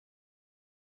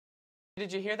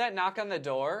Did you hear that knock on the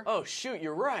door? Oh shoot,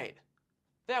 you're right.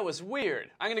 That was weird.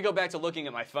 I'm gonna go back to looking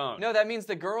at my phone. No, that means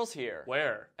the girl's here.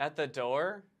 Where? At the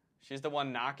door? She's the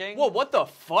one knocking? Whoa, what the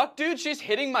fuck, dude? She's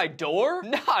hitting my door?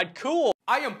 Not cool.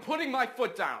 I am putting my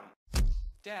foot down.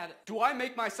 Dad. Do I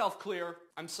make myself clear?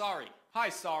 I'm sorry. Hi,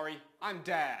 sorry. I'm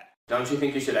Dad. Don't you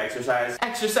think you should exercise?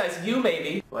 Exercise you,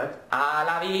 maybe. What?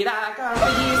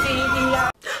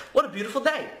 What a beautiful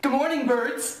day. Good morning,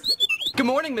 birds. Good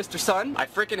morning, Mr. Sun. I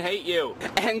frickin' hate you.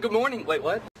 And good morning. Wait,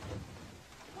 what?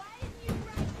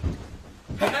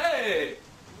 Hey!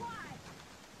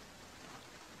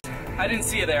 I didn't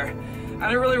see you there.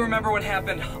 I don't really remember what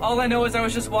happened. All I know is I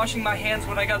was just washing my hands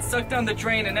when I got sucked down the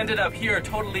drain and ended up here,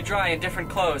 totally dry in different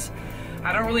clothes.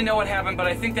 I don't really know what happened, but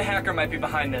I think the hacker might be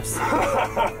behind this.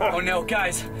 Oh no,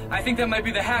 guys, I think that might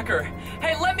be the hacker.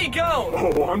 Hey, let me go!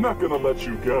 Oh, I'm not gonna let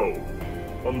you go.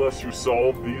 Unless you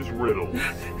solve these riddles.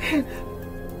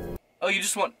 Oh, you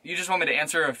just want me to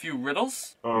answer a few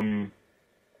riddles?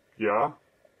 Yeah?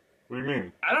 What do you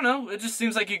mean? I don't know, it just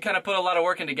seems like you kind of put a lot of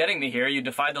work into getting me here. You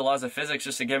defied the laws of physics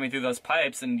just to get me through those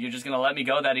pipes, and you're just gonna let me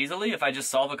go that easily if I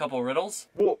just solve a couple riddles?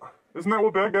 Well, isn't that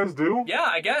what bad guys do? Yeah,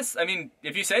 I guess. I mean,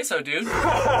 if you say so, dude.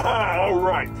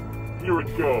 Alright, here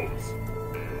it goes.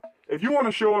 If you want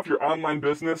to show off your online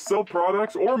business, sell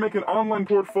products, or make an online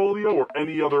portfolio or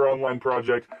any other online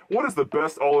project, what is the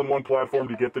best all-in-one platform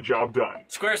to get the job done?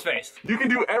 Squarespace. You can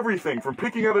do everything from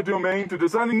picking out a domain to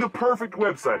designing the perfect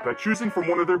website by choosing from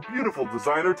one of their beautiful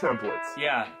designer templates.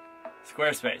 Yeah,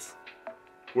 Squarespace.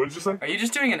 What did you say? Are you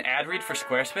just doing an ad read for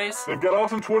Squarespace? They've got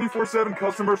awesome 24/7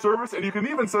 customer service, and you can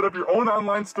even set up your own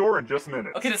online store in just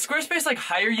minutes. Okay, did Squarespace like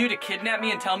hire you to kidnap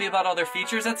me and tell me about all their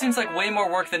features? That seems like way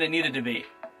more work than it needed to be.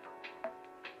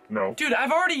 No. Dude,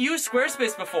 I've already used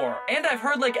Squarespace before, and I've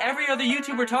heard like every other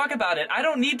YouTuber talk about it. I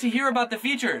don't need to hear about the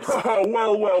features.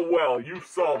 Well, you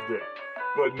solved it.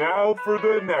 But now for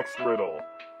the next riddle.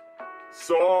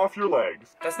 Saw off your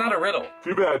legs. That's not a riddle.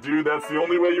 Too bad, dude. That's the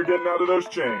only way you're getting out of those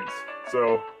chains.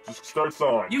 So, just start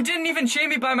sawing. You didn't even chain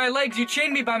me by my legs, you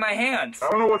chained me by my hands. I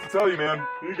don't know what to tell you, man.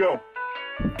 Here you go.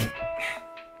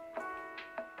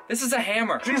 This is a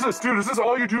hammer. Jesus, dude, is this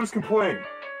all you do is complain?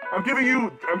 I'm giving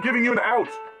you an out.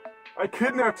 I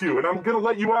kidnapped you, and I'm gonna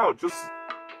let you out. Just,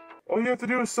 all you have to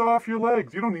do is saw off your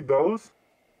legs. You don't need those.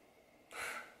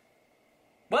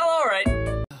 Well, alright.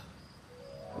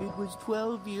 It was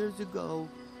 12 years ago.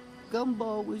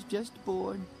 Gumball was just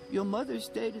born. Your mother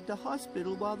stayed at the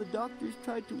hospital while the doctors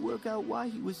tried to work out why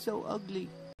he was so ugly.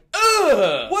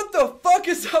 Ugh! What the fuck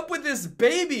is up with this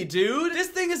baby, dude? This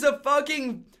thing is a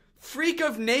fucking freak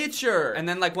of nature. And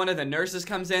then like one of the nurses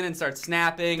comes in and starts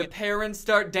snapping. The parents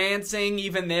start dancing,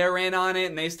 even they're in on it,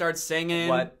 and they start singing.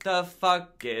 What the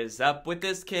fuck is up with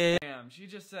this kid? Damn, she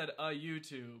just said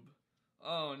YouTube.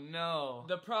 Oh no.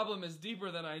 The problem is deeper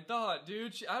than I thought,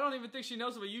 dude. I don't even think she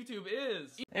knows what YouTube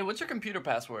is. Hey, what's your computer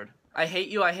password? I hate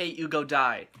you, go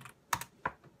die.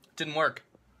 Didn't work.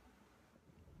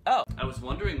 Oh. I was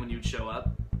wondering when you'd show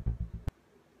up.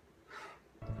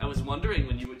 I was wondering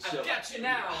when you would show up. I got you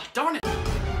now. Oh, darn it.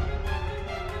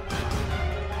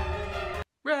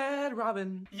 Red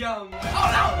Robin. Young. Oh no!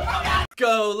 Oh god!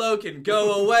 Go Logan,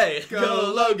 go away.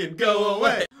 Go Logan, go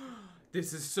away.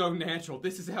 This is so natural.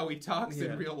 This is how he talks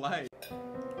in real life.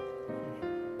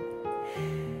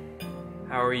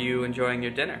 How are you enjoying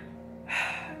your dinner?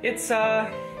 It's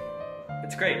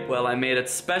great. Well, I made it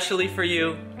specially for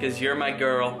you, because you're my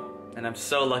girl, and I'm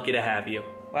so lucky to have you.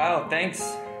 Wow,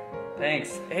 thanks.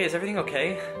 Thanks. Hey, is everything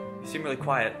okay? You seem really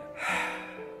quiet.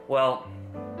 Well,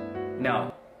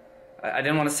 no. I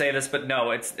didn't want to say this, but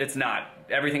no, it's not.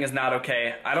 Everything is not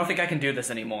okay. I don't think I can do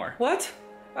this anymore. What?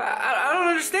 I don't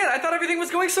understand. I thought everything was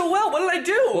going so well. What did I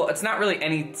do? Well, it's not really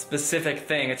any specific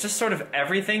thing. It's just sort of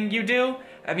everything you do.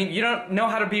 I mean, you don't know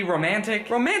how to be romantic.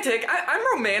 Romantic? I'm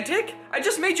romantic. I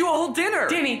just made you a whole dinner.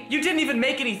 Danny, you didn't even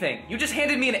make anything. You just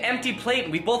handed me an empty plate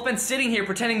and we've both been sitting here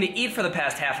pretending to eat for the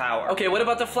past half hour. Okay, what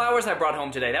about the flowers I brought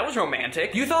home today? That was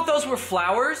romantic. You thought those were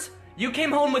flowers? You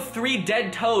came home with 3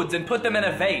 dead toads and put them in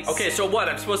a vase. Okay, so what?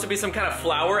 I'm supposed to be some kind of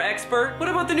flower expert? What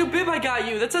about the new bib I got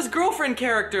you that says girlfriend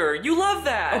character? You love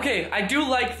that. Okay, I do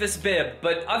like this bib,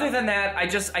 but other than that, I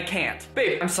can't.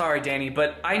 Babe, I'm sorry, Danny,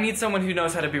 but I need someone who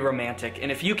knows how to be romantic, and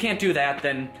if you can't do that,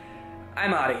 then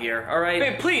I'm out of here, all right?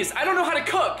 Babe, please, I don't know how to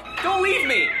cook. Don't leave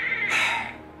me.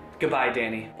 Goodbye,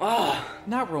 Danny. Oh,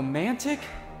 not romantic?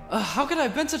 How could I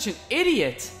have been such an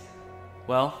idiot?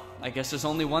 Well, I guess there's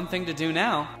only one thing to do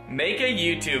now. Make a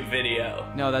YouTube video.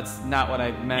 No, that's not what I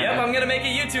meant. Yep, I'm gonna make a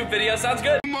YouTube video. Sounds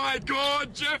good. Oh my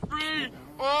god, Jeffrey!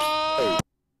 Oh!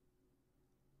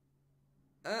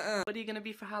 What are you gonna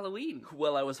be for Halloween?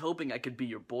 Well, I was hoping I could be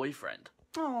your boyfriend.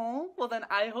 Oh, well then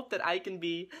I hope that I can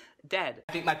be dead.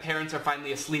 I think my parents are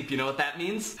finally asleep. You know what that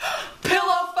means?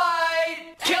 Pillow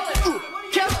fight! Kill it!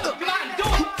 Kill it! Come on,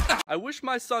 do it! I wish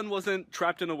my son wasn't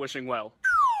trapped in a wishing well.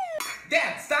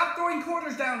 Dad, stop throwing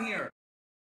quarters down here!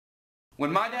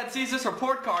 When my dad sees this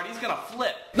report card, he's gonna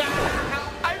flip.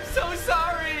 I'm so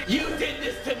sorry! You did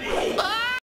this to me!